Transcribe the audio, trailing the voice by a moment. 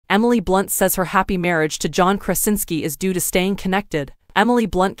Emily Blunt says her happy marriage to John Krasinski is due to staying connected. Emily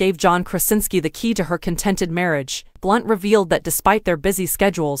Blunt gave John Krasinski the key to her contented marriage. Blunt revealed that despite their busy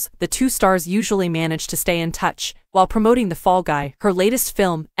schedules, the two stars usually manage to stay in touch. While promoting The Fall Guy, her latest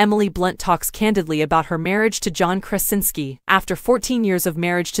film, Emily Blunt talks candidly about her marriage to John Krasinski. After 14 years of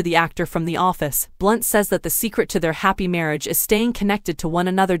marriage to the actor from The Office, Blunt says that the secret to their happy marriage is staying connected to one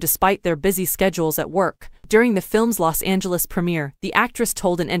another despite their busy schedules at work. During the film's Los Angeles premiere, the actress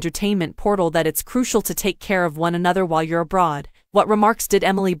told an entertainment portal that it's crucial to take care of one another while you're abroad. What remarks did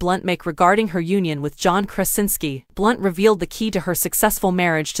Emily Blunt make regarding her union with John Krasinski? Blunt revealed the key to her successful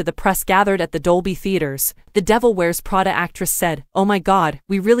marriage to the press gathered at the Dolby Theaters. The Devil Wears Prada actress said, "Oh my God,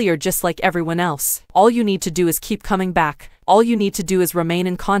 we really are just like everyone else. All you need to do is keep coming back. All you need to do is remain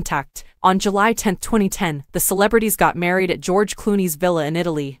in contact." On July 10, 2010, the celebrities got married at George Clooney's villa in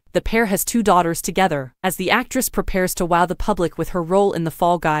Italy. The pair has 2 daughters together. As the actress prepares to wow the public with her role in The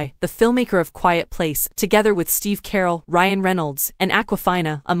Fall Guy, the filmmaker of Quiet Place, together with Steve Carell, Ryan Reynolds, and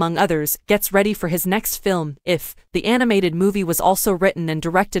Awkwafina, among others, gets ready for his next film, If. The animated movie was also written and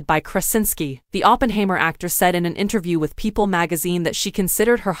directed by Krasinski. The Oppenheimer actor said in an interview with People magazine that she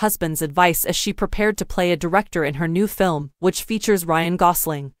considered her husband's advice as she prepared to play a director in her new film, which features Ryan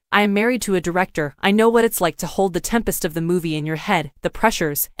Gosling. "I am married to a director. I know what it's like to hold the tempest of the movie in your head, the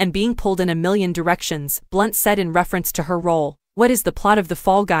pressures, and being pulled in a million directions," Blunt said in reference to her role. What is the plot of The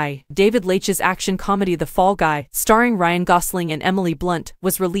Fall Guy? David Leitch's action comedy The Fall Guy, starring Ryan Gosling and Emily Blunt,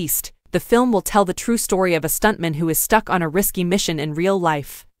 was released. The film will tell the true story of a stuntman who is stuck on a risky mission in real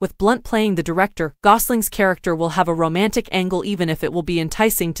life. With Blunt playing the director, Gosling's character will have a romantic angle even if it will be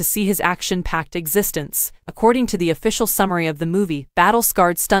enticing to see his action-packed existence. According to the official summary of the movie,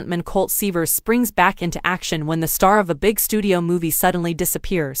 battle-scarred stuntman Colt Seavers springs back into action when the star of a big studio movie suddenly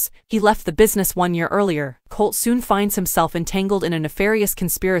disappears. He left the business 1 year earlier. Colt soon finds himself entangled in a nefarious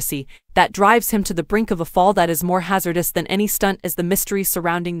conspiracy that drives him to the brink of a fall that is more hazardous than any stunt as the mystery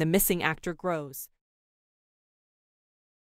surrounding the missing actor grows.